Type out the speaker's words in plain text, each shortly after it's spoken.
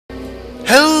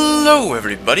Hello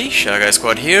everybody, Shy Guy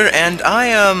Squad here, and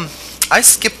I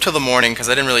skipped till the morning because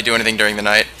I didn't really do anything during the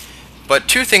night. But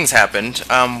two things happened.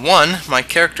 One, my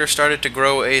character started to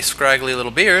grow a scraggly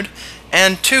little beard,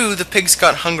 and two, the pigs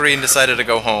got hungry and decided to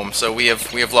go home. So we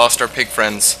have lost our pig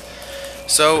friends.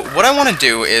 So what I want to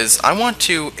do is I want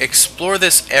to explore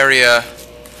this area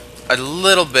a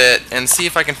little bit and see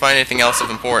if I can find anything else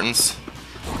of importance.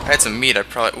 I had some meat. Ooh,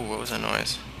 what was that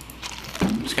noise?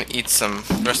 I'm just gonna eat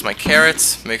the rest of my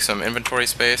carrots, make some inventory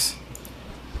space,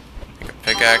 make a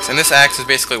pickaxe, and this axe is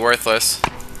basically worthless.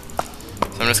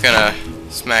 So I'm just gonna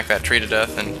smack that tree to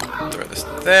death and throw this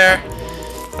there.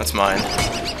 That's mine.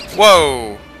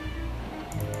 Whoa!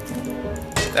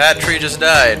 That tree just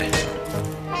died.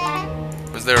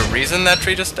 Was there a reason that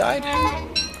tree just died?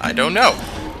 I don't know.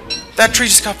 That tree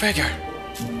just got bigger.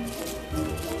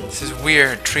 This is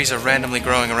weird. Trees are randomly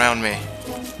growing around me.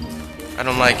 I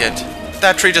don't like it.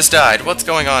 That tree just died. What's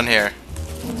going on here?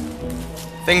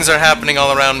 Things are happening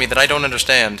all around me that I don't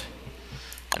understand.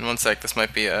 And one sec, this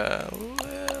might be a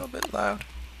little bit loud.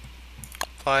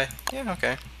 Apply. Yeah,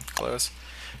 okay. Close.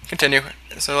 Continue.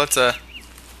 So let's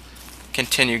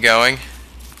continue going.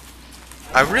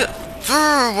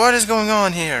 What is going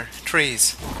on here?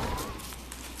 Trees.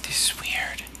 This is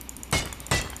weird.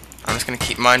 I'm just gonna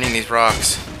keep mining these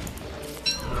rocks.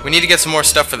 We need to get some more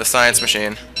stuff for the science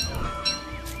machine.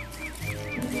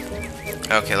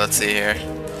 Okay, let's see here.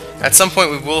 At some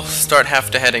point we will have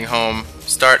to heading home.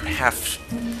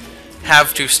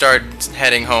 Have to start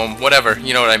heading home. Whatever,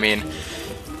 you know what I mean.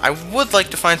 I would like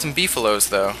to find some beefaloes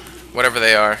though, whatever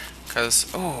they are. Cause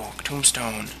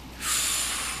tombstone.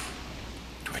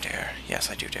 Do I dare? Yes,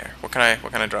 I do dare. What can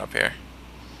I drop here?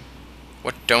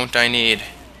 What don't I need?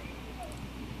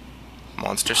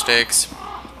 Monster steaks.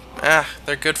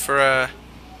 They're good for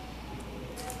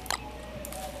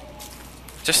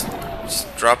Just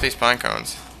drop these pine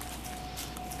cones.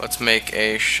 Let's make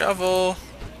a shovel.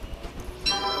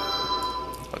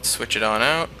 Let's switch it on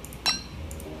out.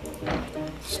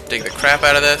 Just dig the crap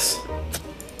out of this.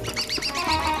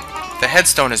 The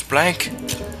headstone is blank.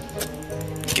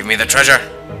 Give me the treasure.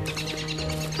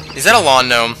 Is that a lawn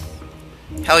gnome?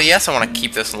 Hell yes, I want to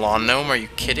keep this lawn gnome. Are you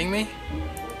kidding me?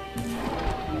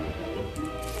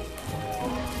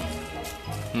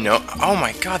 No. Oh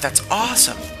my god, that's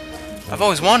awesome. I've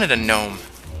always wanted a gnome.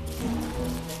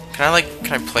 Can I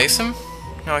place him?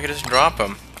 No, I can just drop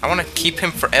him. I want to keep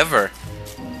him forever.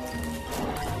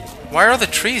 Why are all the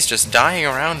trees just dying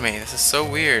around me? This is so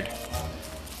weird.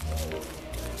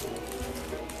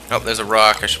 Oh, there's a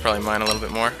rock. I should probably mine a little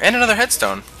bit more. And another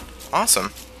headstone.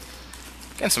 Awesome.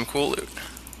 Getting some cool loot.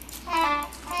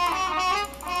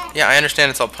 Yeah, I understand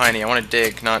it's all piney. I want to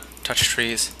dig, not touch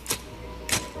trees.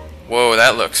 Whoa,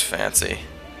 that looks fancy.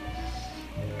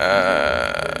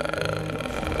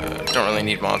 Don't really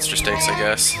need monster steaks, I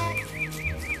guess.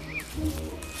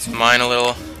 Let's mine a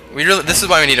little. This is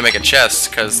why we need to make a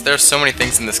chest, because there's so many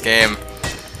things in this game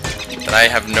that I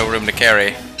have no room to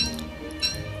carry.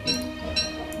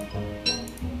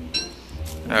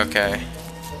 Okay.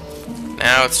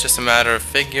 Now it's just a matter of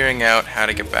figuring out how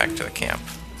to get back to the camp.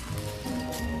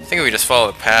 I think we just follow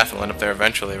the path, we'll end up there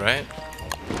eventually, right?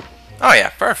 Oh yeah,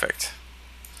 perfect.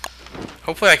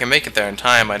 Hopefully I can make it there in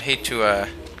time. I'd hate to get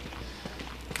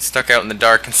stuck out in the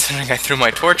dark considering I threw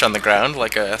my torch on the ground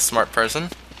like a smart person.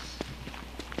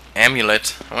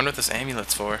 Amulet. I wonder what this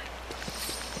amulet's for.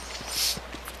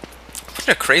 What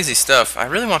a crazy stuff. I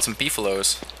really want some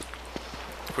beefaloes.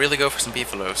 Really go for some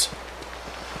beefaloes.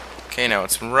 Okay, now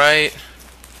it's right.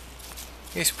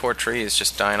 These poor trees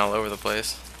just dying all over the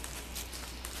place.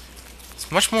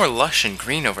 It's much more lush and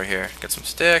green over here. Get some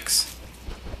sticks.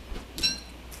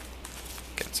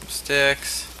 Get some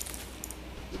sticks.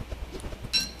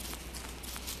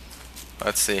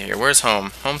 Let's see here. Where's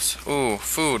home? Home's... Ooh,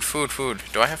 food.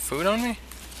 Do I have food on me?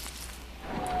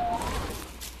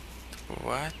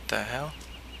 What the hell?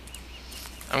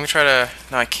 I'm gonna try to...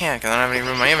 No, I can't, because I don't have any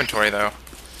room in my inventory, though.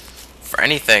 For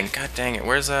anything. God dang it.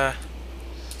 Where's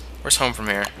home from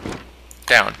here?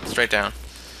 Down. Straight down.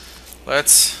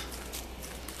 Let's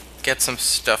get some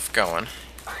stuff going.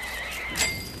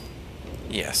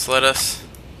 Yes, let us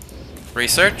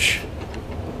research.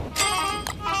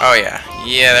 Oh yeah.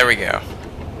 Yeah, there we go.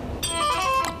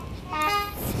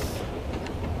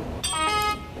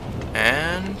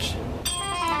 And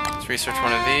let's research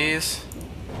one of these.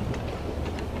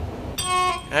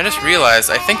 And I just realized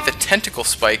I think the tentacle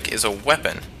spike is a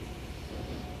weapon.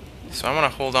 So I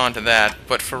want to hold on to that,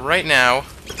 but for right now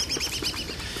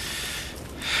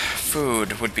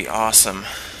food would be awesome.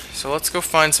 So let's go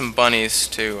find some bunnies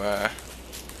to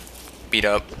beat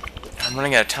up. I'm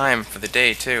running out of time for the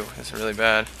day too. This is really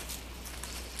bad.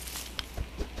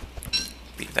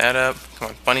 Beat that up. Come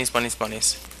on, bunnies, bunnies,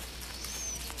 bunnies.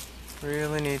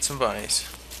 Really need some bunnies.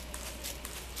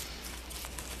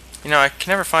 You know, I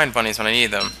can never find bunnies when I need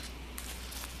them.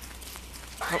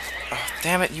 Oh, oh,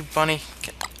 damn it, you bunny.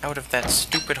 Get out of that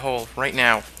stupid hole right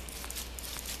now.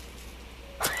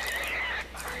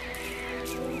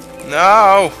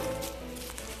 No!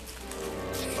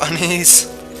 Bunnies.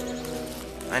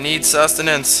 I need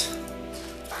sustenance.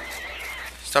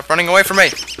 Stop running away from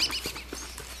me!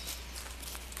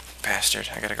 Bastard,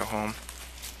 I gotta go home.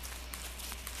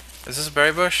 Is this a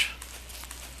berry bush?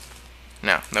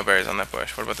 No, no berries on that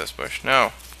bush. What about this bush?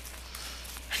 No.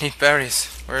 I need berries.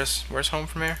 Where's home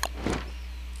from here?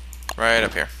 Right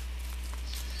up here.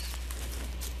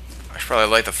 I should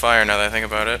probably light the fire now that I think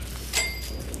about it.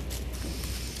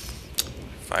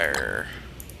 Fire.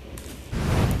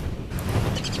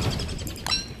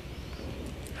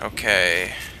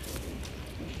 Okay.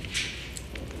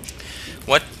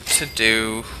 What to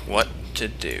do? What to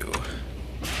do?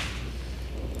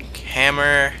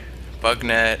 Hammer, bug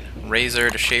net, razor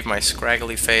to shave my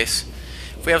scraggly face.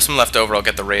 If we have some left over, I'll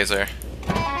get the razor.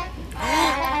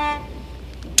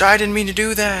 I didn't mean to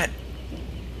do that!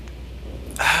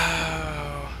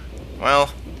 Oh.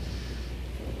 Well,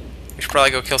 we should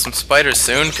probably go kill some spiders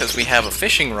soon, because we have a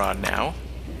fishing rod now.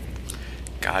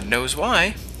 God knows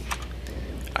why.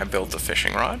 I built the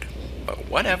fishing rod, but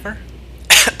whatever.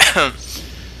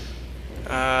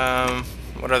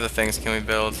 What other things can we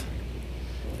build?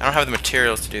 I don't have the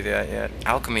materials to do that yet.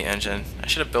 Alchemy engine. I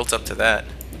should have built up to that.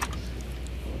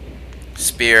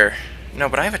 Spear. No,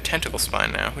 but I have a tentacle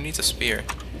spine now. Who needs a spear?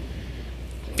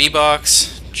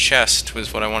 B-box chest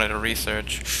was what I wanted to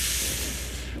research.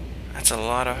 That's a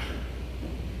lot of...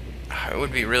 It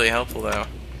would be really helpful, though.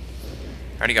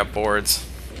 I already got boards.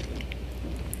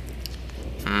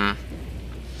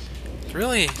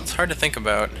 It's hard to think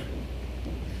about.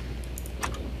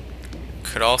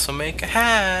 Could also make a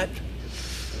hat.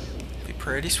 Be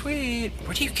pretty sweet.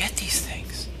 Where do you get these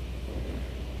things?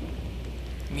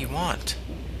 Me want.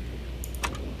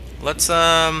 Let's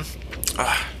I'm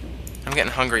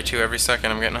getting hungry too. Every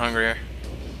second I'm getting hungrier.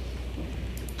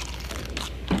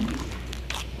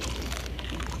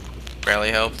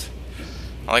 Barely helped.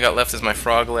 All I got left is my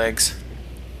frog legs.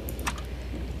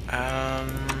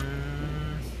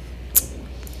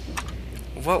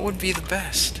 What would be the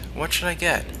best? What should I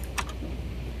get?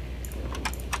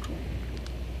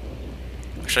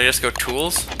 Should I just go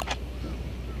tools?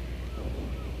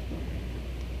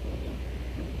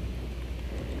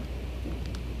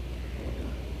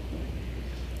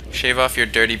 Shave off your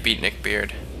dirty beatnik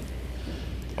beard.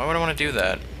 Why would I want to do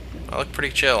that? I look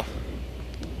pretty chill.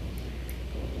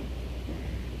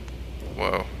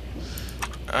 Whoa.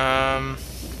 I'm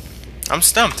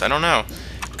stumped. I don't know.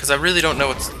 Because I really don't know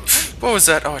what's... What was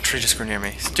that? Oh, a tree just grew near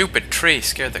me. Stupid tree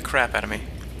scared the crap out of me.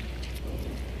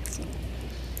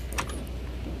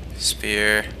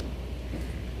 Spear.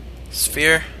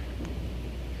 Sphere.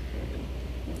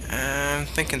 I'm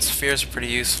thinking spheres are pretty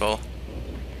useful.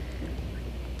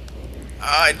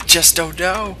 I just don't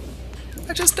know.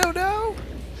 I just don't know.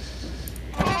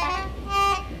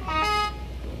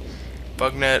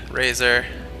 Bug net, razor.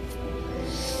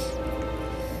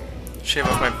 Shave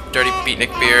off my dirty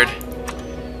beatnik beard.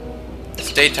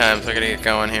 It's daytime, so I gotta get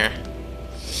going here.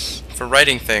 For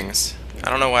writing things. I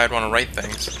don't know why I'd want to write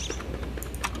things.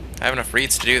 I have enough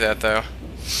reeds to do that, though.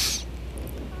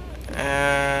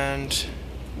 And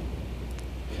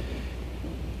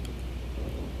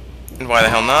why the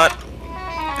hell not?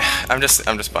 I'm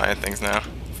just buying things now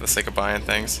for the sake of buying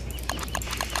things.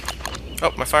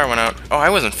 Oh, my fire went out. Oh, I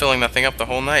wasn't filling that thing up the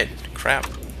whole night. Crap.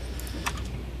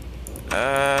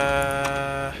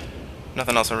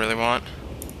 Nothing else I really want.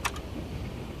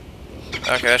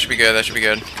 Okay, that should be good. That should be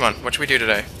good. Come on, what should we do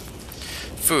today?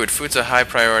 Food. Food's a high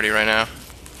priority right now.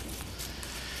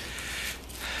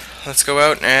 Let's go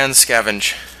out and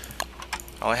scavenge.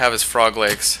 All I have is frog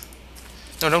legs.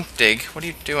 No, don't dig. What are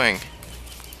you doing?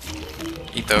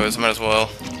 Eat those, might as well.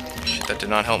 Shit, that did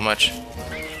not help much.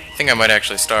 I think I might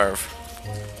actually starve.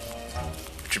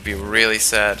 Which would be really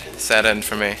sad. Sad end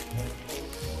for me.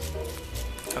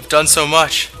 I've done so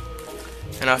much.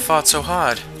 And I fought so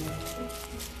hard.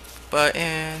 But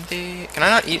in the... Can I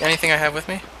not eat anything I have with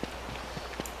me?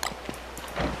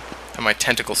 I have my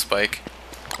tentacle spike.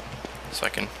 So I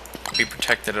can be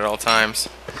protected at all times.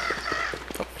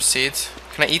 Oh, seeds.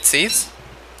 Can I eat seeds?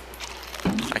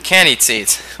 I can eat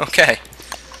seeds. Okay.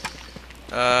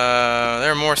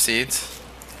 There are more seeds.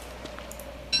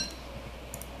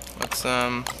 Let's,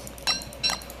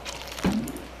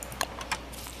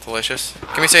 delicious.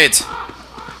 Give me seeds.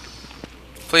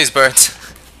 Please, birds.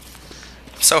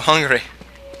 I'm so hungry.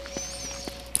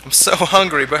 I'm so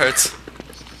hungry, birds.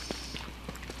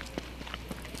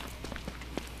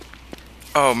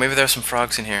 Oh, maybe there's some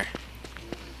frogs in here.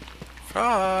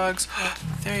 Frogs!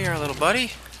 There you are, little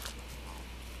buddy.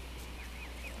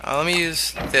 Let me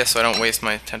use this so I don't waste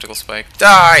my tentacle spike.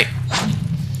 Die!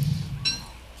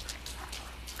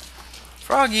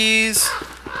 Froggies!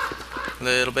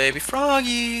 Little baby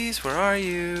froggies, where are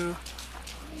you?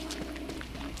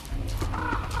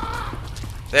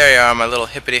 There you are, my little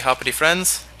hippity-hoppity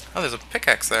friends. Oh, there's a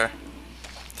pickaxe there.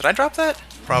 Did I drop that?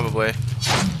 Probably.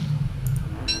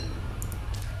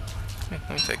 Let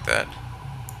me take that.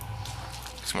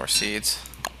 Some more seeds.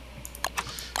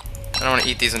 I don't want to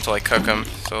eat these until I cook them,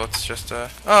 so let's just,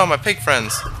 oh, my pig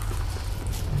friends!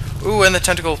 Ooh, and the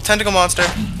tentacle monster!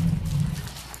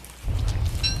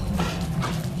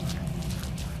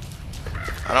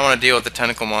 I don't want to deal with the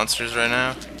tentacle monsters right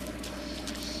now.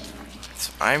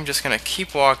 So I'm just gonna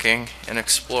keep walking and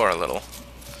explore a little.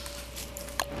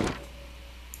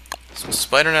 Some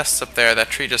spider nests up there. That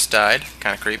tree just died.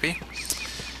 Kinda creepy.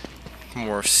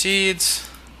 More seeds.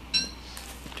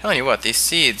 I'm telling you what, these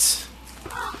seeds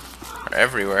are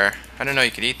everywhere. I didn't know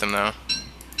you could eat them though.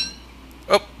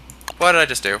 Oh! What did I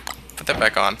just do? Put that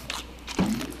back on.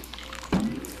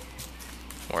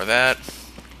 More of that.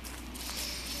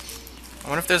 I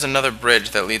wonder if there's another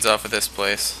bridge that leads off of this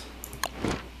place.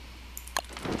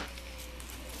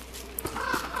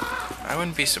 I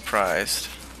wouldn't be surprised.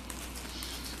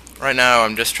 Right now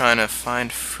I'm just trying to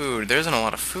find food. There isn't a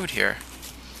lot of food here.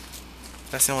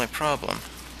 That's the only problem.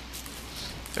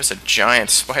 There's a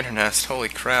giant spider nest. Holy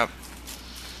crap.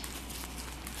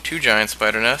 2 giant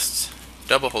spider nests.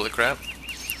 Double holy crap.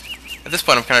 At this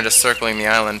point I'm kind of just circling the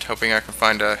island, hoping I can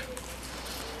find a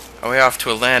way off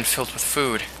to a land filled with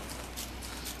food.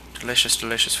 Delicious,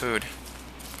 delicious food.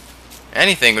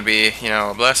 Anything would be, you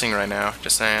know, a blessing right now,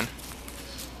 just saying.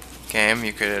 Game,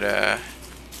 you could,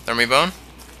 throw me a bone?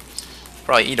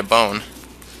 Probably eat a bone.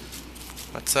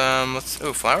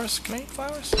 Ooh, flowers? Can I eat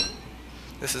flowers?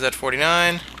 This is at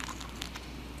 49.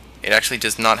 It actually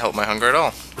does not help my hunger at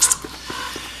all.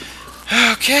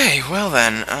 Okay, well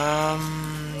then,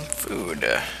 food.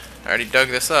 I already dug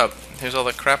this up. Here's all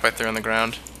the crap I threw on the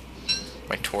ground.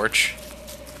 My torch.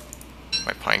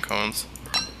 My pine cones.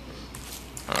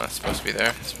 Oh, that's supposed to be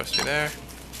there. It's supposed to be there.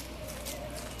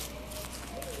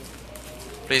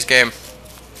 Please, game.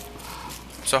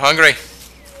 I'm so hungry.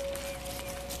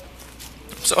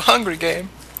 I'm so hungry, game.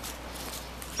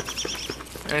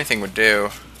 Anything would do.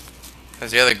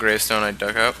 There's the other gravestone I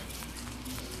dug up.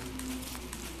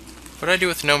 What did I do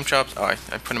with gnome chops? Oh, I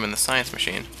put them in the science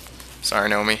machine. Sorry,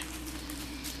 Nomi.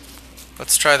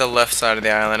 Let's try the left side of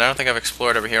the island. I don't think I've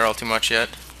explored over here all too much yet.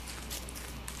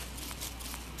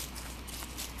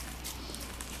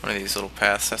 One of these little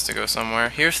paths has to go somewhere.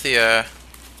 Here's the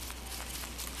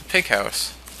pig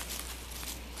house.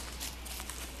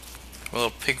 A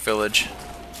little pig village.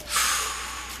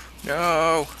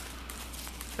 No!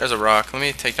 There's a rock. Let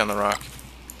me take down the rock.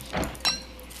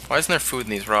 Why isn't there food in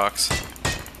these rocks?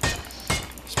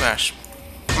 Smash.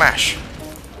 Smash!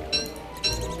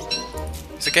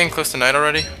 Is it getting close to night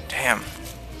already? Damn.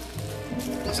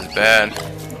 This is bad.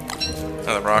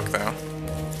 Another rock though.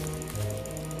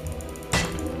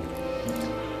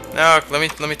 No,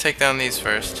 let me take down these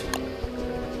first.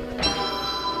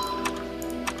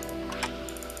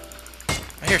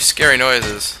 I hear scary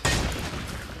noises.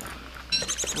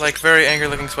 Like very angry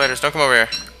looking spiders. Don't come over here.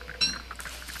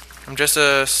 I'm just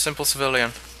a simple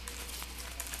civilian.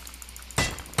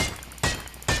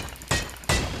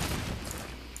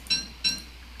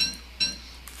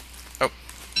 Oh,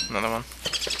 another one.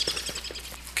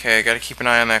 Okay, I gotta keep an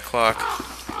eye on that clock.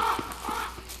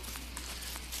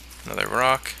 Another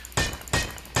rock.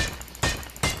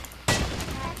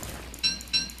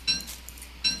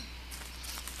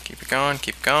 Keep it going,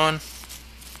 keep going.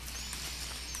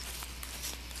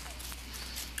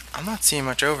 I'm not seeing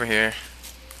much over here.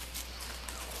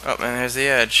 Oh, and there's the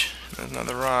edge. There's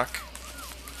another rock.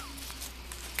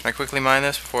 Can I quickly mine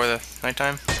this before the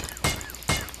nighttime?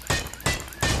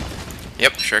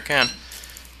 Yep, sure can.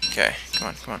 Okay, come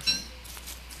on, come on.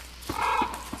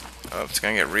 Oh, it's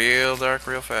gonna get real dark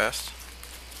real fast.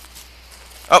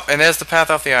 Oh, and there's the path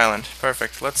off the island.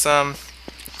 Perfect. Let's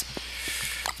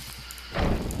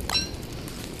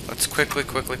quickly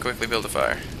build a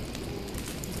fire.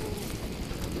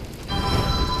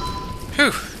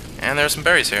 Whew! And there's some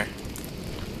berries here.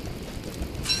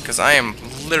 Because I am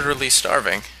literally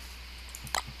starving.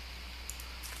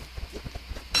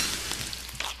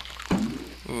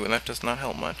 Ooh, that does not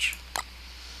help much.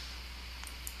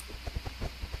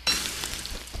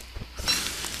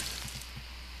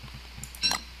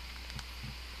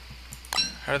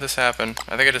 How did this happen?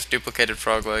 I think I just duplicated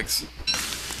frog legs.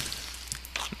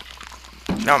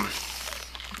 Yum.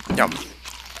 Yum.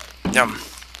 Yum.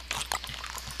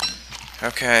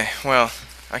 Okay, well,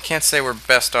 I can't say we're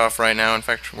best off right now. In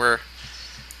fact, we're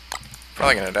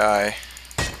probably gonna die.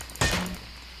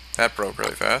 That broke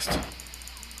really fast.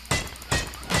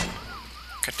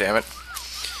 God damn it.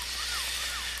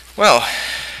 Well,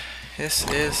 this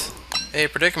is a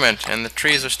predicament, and the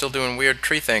trees are still doing weird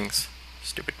tree things.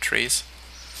 Stupid trees.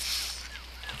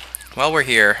 While we're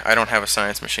here, I don't have a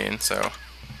science machine, so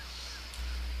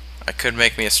I could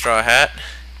make me a straw hat.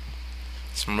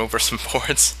 Let's move over some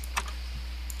boards.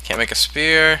 Can't make a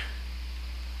spear.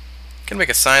 Can make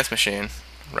a science machine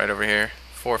right over here.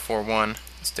 441.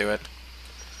 Let's do it.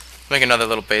 Make another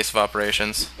little base of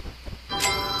operations.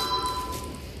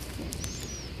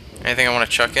 Anything I want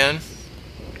to chuck in?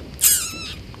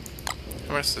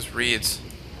 How much this reads?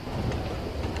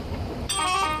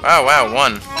 Oh wow,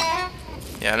 1.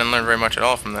 Yeah, I didn't learn very much at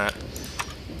all from that.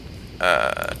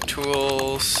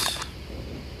 Tools.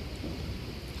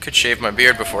 Could shave my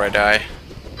beard before I die.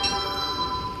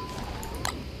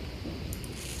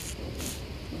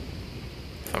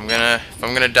 If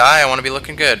I'm gonna die, I want to be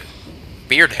looking good.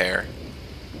 Beard hair.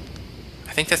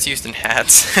 I think that's used in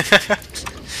hats.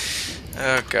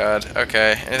 Oh god.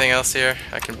 Okay. Anything else here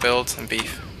I can build? Some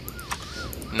beef.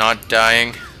 Not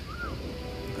dying.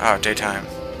 Oh, daytime.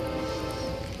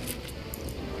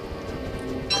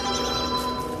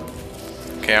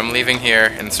 Okay, I'm leaving here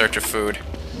in search of food.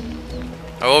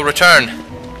 I will return.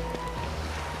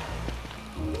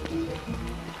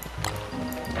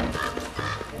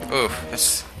 Ooh,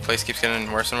 this place keeps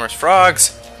getting worse and worse.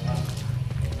 Frogs!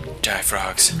 Die,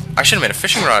 frogs. I should have made a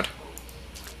fishing rod.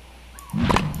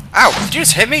 Ow! Did you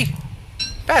just hit me?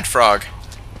 Bad frog.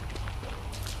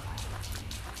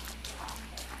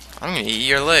 I'm gonna eat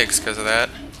your legs because of that.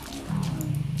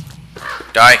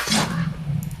 Die!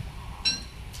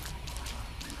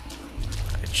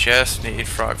 I just need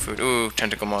frog food. Ooh,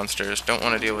 tentacle monsters. Don't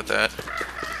want to deal with that.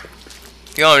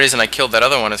 The only reason I killed that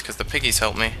other one is because the piggies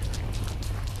helped me.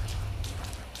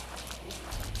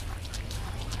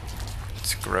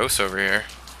 It's gross over here.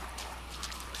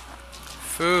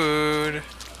 Food.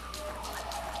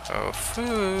 Oh,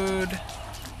 food.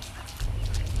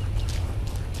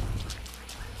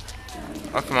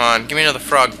 Oh, come on. Give me another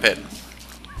frog pit.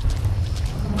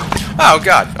 Oh,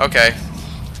 God. Okay.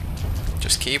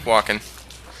 Just keep walking.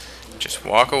 Just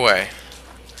walk away.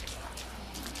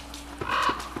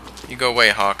 You go away,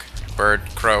 hawk, bird,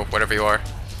 crow, whatever you are.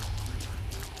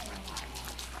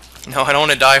 No, I don't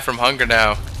want to die from hunger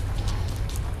now.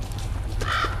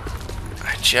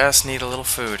 I just need a little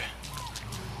food.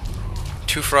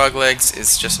 2 frog legs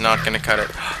is just not going to cut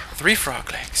it. 3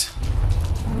 frog legs.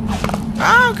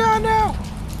 Oh, God, no!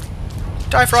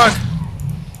 Die, frog!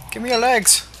 Give me your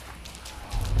legs.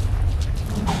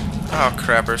 Oh,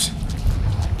 crappers.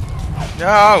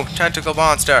 No! Tentacle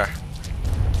monster!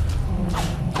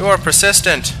 You are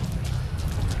persistent.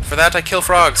 For that I kill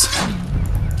frogs.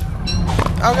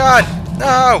 Oh god!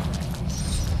 No!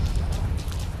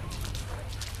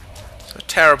 It's a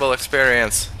terrible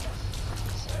experience.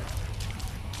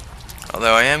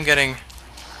 Although I am getting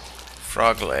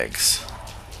frog legs.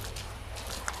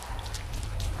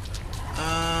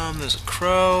 There's a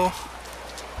crow.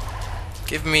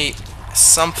 Give me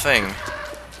something.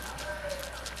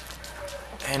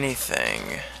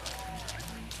 Anything.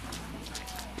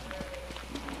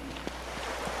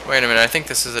 Wait a minute, I think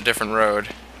this is a different road.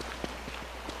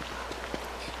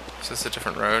 Is this a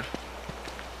different road?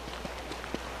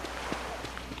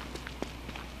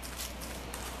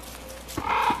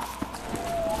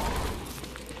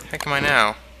 Heck am I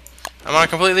now? I'm on a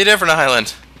completely different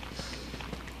island.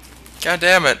 God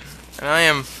damn it. And I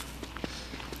am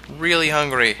really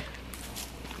hungry.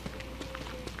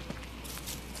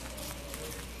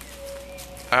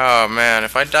 Oh man,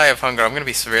 if I die of hunger, I'm gonna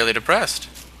be severely depressed.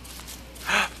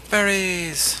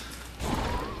 Berries!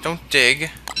 Don't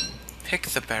dig. Pick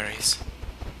the berries.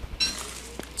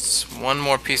 It's one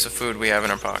more piece of food we have in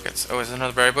our pockets. Oh, is there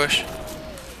another berry bush?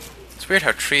 It's weird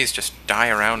how trees just die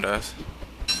around us.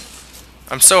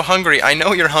 I'm so hungry. I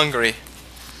know you're hungry.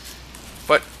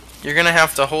 But you're gonna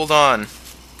have to hold on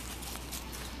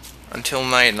until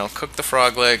night, and I'll cook the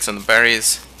frog legs and the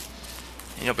berries,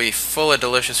 and you'll be full of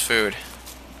delicious food.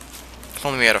 If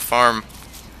only we had a farm.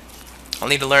 I'll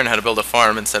need to learn how to build a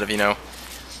farm instead of, you know,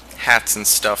 hats and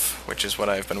stuff, which is what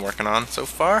I've been working on so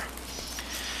far.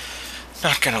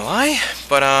 Not gonna lie,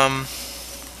 but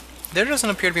there doesn't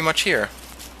appear to be much here.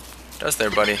 Does there,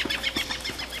 buddy?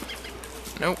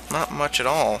 Nope, not much at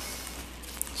all.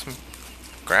 Some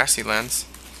grassy lands.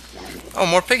 Oh,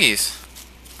 more piggies.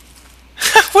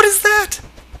 What is that?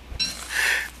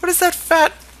 What is that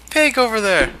fat pig over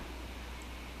there?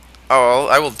 Oh,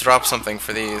 I will drop something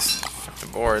for these. Fuck the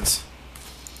boards.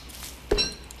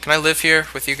 Can I live here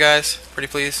with you guys? Pretty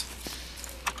please?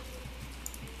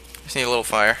 Just need a little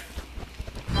fire.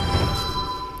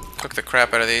 Cook the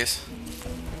crap out of these.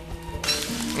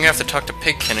 I'm gonna have to talk to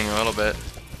Pigkin in a little bit.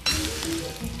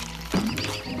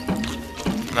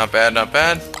 Not bad, not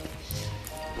bad.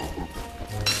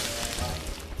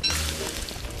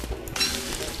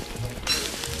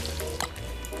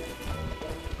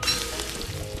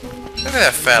 Look at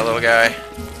that fat little guy.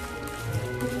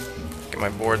 Get my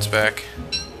boards back.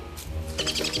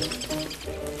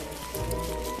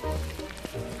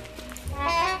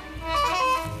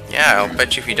 Yeah, I'll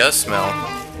bet you he does smell.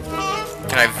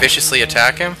 Can I viciously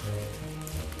attack him?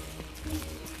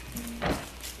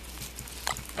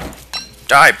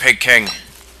 Die, Pig King!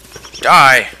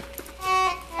 Die!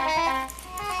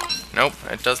 Nope,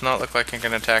 it does not look like I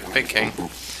can attack Pig King.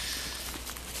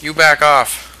 You back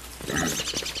off.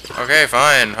 Okay,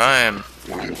 fine, fine.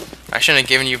 I shouldn't have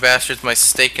given you bastards my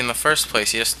steak in the first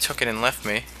place. You just took it and left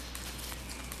me.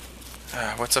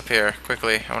 What's up here?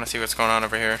 Quickly, I want to see what's going on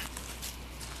over here.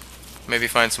 Maybe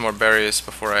find some more berries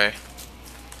before I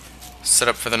set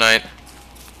up for the night.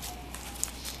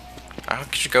 I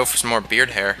should go for some more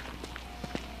beard hair.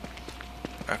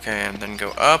 Okay, and then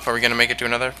go up. Are we gonna make it to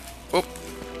another? Oop.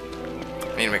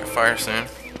 I need to make a fire soon.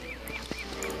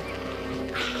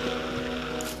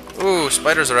 Ooh,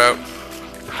 spiders are out. You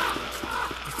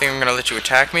think I'm gonna let you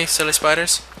attack me, silly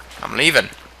spiders? I'm leaving.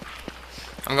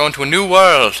 I'm going to a new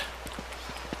world.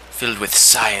 Filled with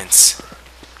science.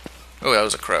 Oh, that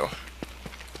was a crow.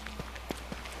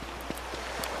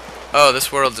 Oh,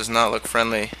 this world does not look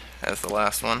friendly as the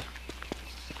last one.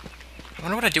 I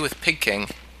wonder what I do with Pig King.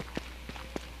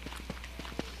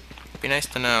 Be nice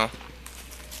to know.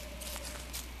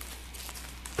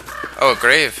 Oh, a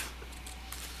grave.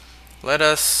 Let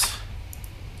us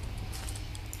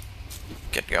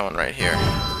get going right here.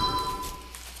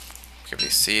 Give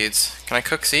these seeds. Can I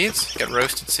cook seeds? Get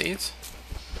roasted seeds?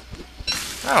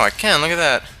 Oh, I can. Look at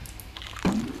that.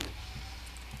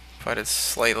 But it's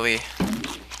slightly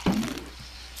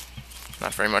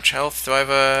not very much health. Do I have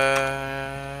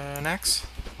an axe?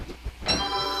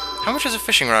 How much is a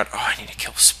fishing rod? Oh, I need to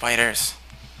kill spiders.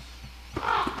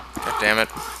 God damn it.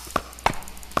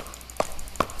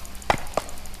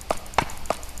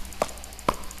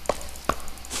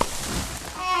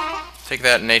 Take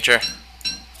that, nature.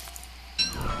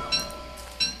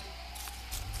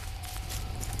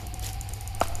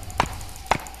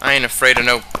 I ain't afraid of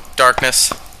no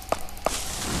darkness.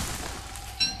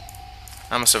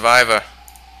 I'm a survivor.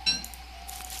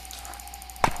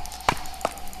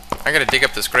 I gotta dig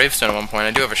up this gravestone at one point.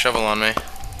 I do have a shovel on me.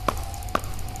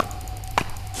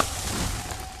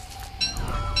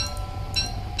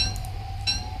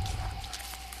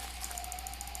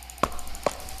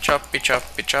 Choppy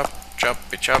choppy chop,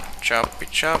 choppy chop, choppy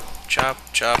chop, chop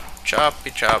chop, choppy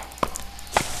chop.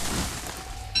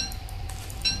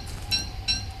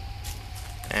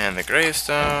 And the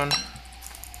gravestone.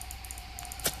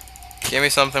 Give me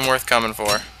something worth coming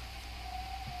for.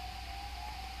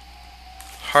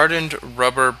 Hardened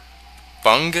rubber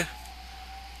bung?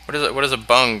 What is it? What is a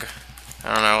bung?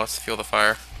 I don't know. Let's fuel the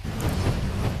fire.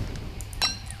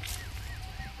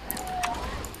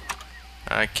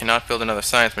 I cannot build another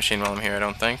science machine while I'm here, I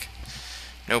don't think.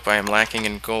 Nope, I am lacking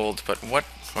in gold, but what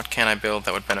can I build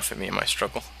that would benefit me in my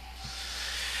struggle?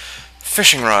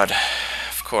 Fishing rod.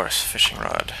 Of course, fishing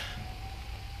rod.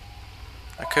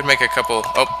 I could make a couple...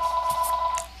 Oh!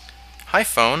 Hi,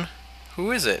 phone.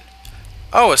 Who is it?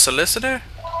 Oh, a solicitor?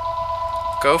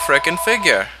 Go frickin'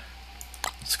 figure.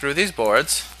 Screw these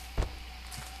boards.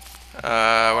 What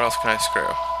else can I screw?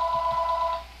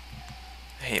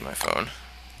 I hate my phone.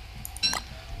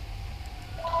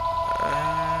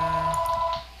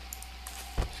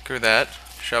 Screw that.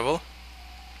 Shovel.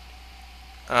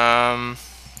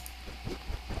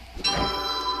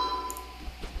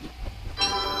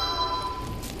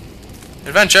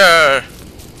 Adventure!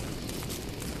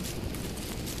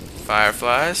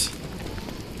 Fireflies.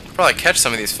 Probably catch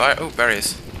some of these fire. Oh,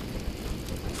 berries.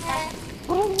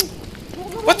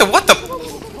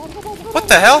 What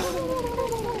the hell?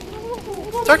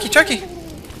 Turkey, turkey!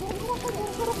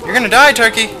 You're gonna die,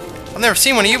 turkey! I've never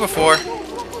seen one of you before.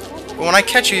 But when I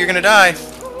catch you, you're gonna die.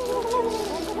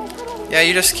 Yeah,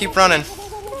 you just keep running.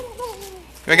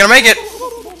 You're gonna make it!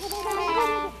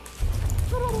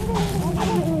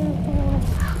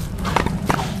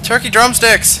 Turkey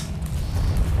drumsticks!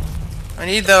 I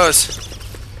need those.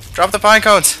 Drop the pine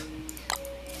cones.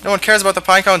 No one cares about the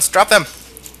pine cones. Drop them.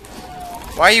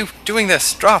 Why are you doing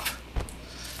this? Drop!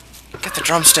 Get the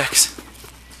drumsticks!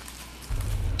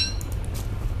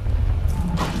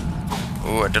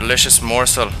 Ooh, a delicious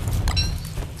morsel.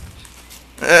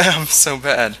 I'm so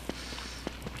bad.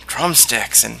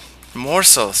 Drumsticks and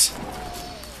morsels.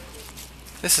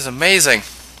 This is amazing.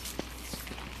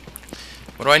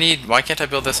 What do I need? Why can't I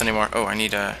build this anymore? Oh, I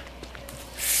need a...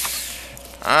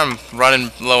 I'm running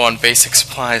low on basic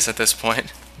supplies at this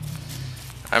point.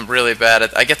 I'm really bad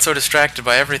at... I get so distracted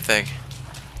by everything.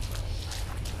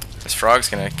 This frog's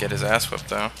gonna get his ass whipped,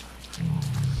 though.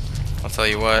 I'll tell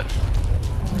you what.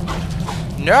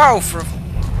 No!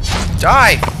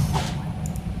 Die!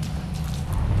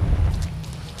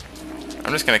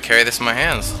 I'm just gonna carry this in my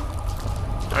hands.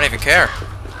 I don't even care.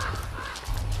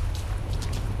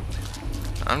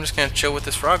 I'm just gonna chill with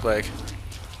this frog leg.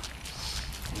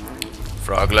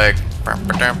 Frog leg.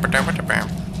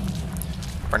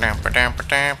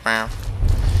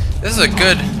 This is a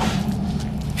good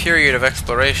period of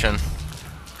exploration.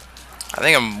 I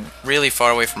think I'm really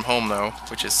far away from home though,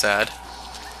 which is sad.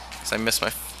 Because I miss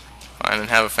my... I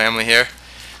didn't have a family here.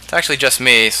 It's actually just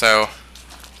me, so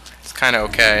it's kind of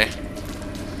okay.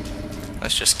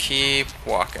 Let's just keep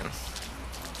walking.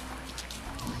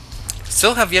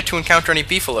 Still have yet to encounter any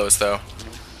beefaloes though.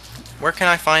 Where can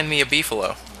I find me a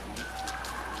beefalo?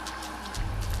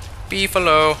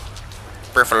 Beefalo.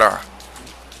 Beefalo.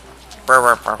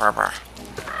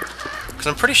 Because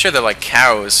I'm pretty sure they're like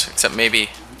cows, except maybe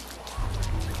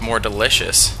more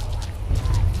delicious.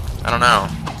 I don't know.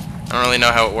 I don't really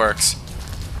know how it works.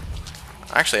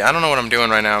 Actually, I don't know what I'm doing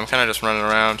right now. I'm kind of just running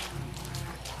around.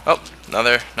 Oh,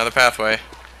 another pathway.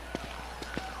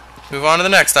 Move on to the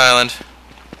next island.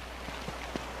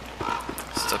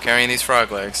 Still carrying these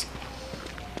frog legs.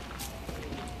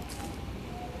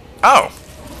 Oh,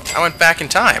 I went back in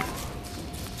time.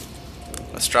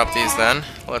 Let's drop these then.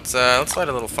 Let's light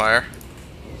a little fire.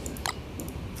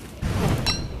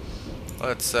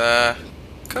 Let's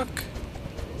cook.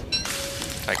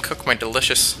 I cook my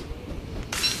delicious...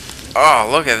 Oh,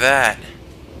 look at that.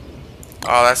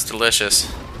 Oh, that's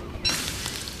delicious.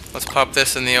 Let's pop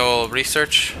this in the old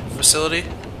research facility.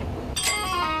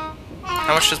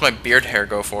 How much does my beard hair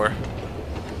go for?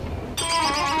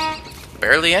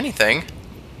 Barely anything.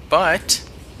 But,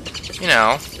 you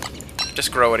know,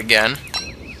 just grow it again.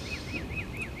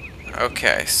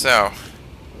 Okay, so...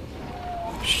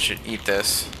 should eat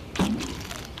this.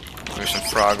 There's some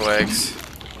frog legs.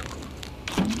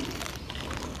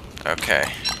 Okay.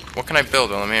 What can I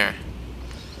build while I'm here?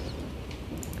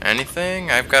 Anything?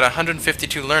 I've got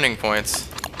 152 learning points.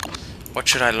 What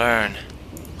should I learn?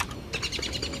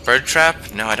 Bird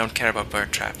trap? No, I don't care about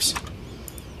bird traps.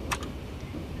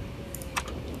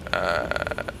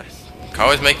 Can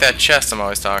always make that chest I'm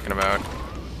always talking about.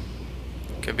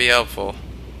 Could be helpful.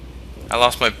 I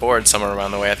lost my board somewhere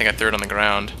around the way. I think I threw it on the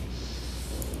ground.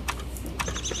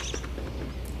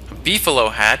 A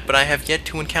beefalo hat, but I have yet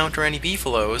to encounter any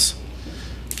beefalos.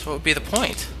 So what would be the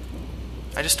point?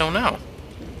 I just don't know.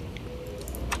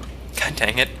 God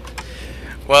dang it.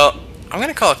 Well, I'm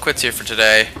gonna call it quits here for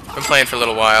today. Been playing for a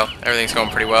little while. Everything's going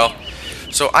pretty well.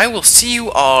 So I will see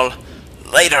you all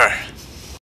later.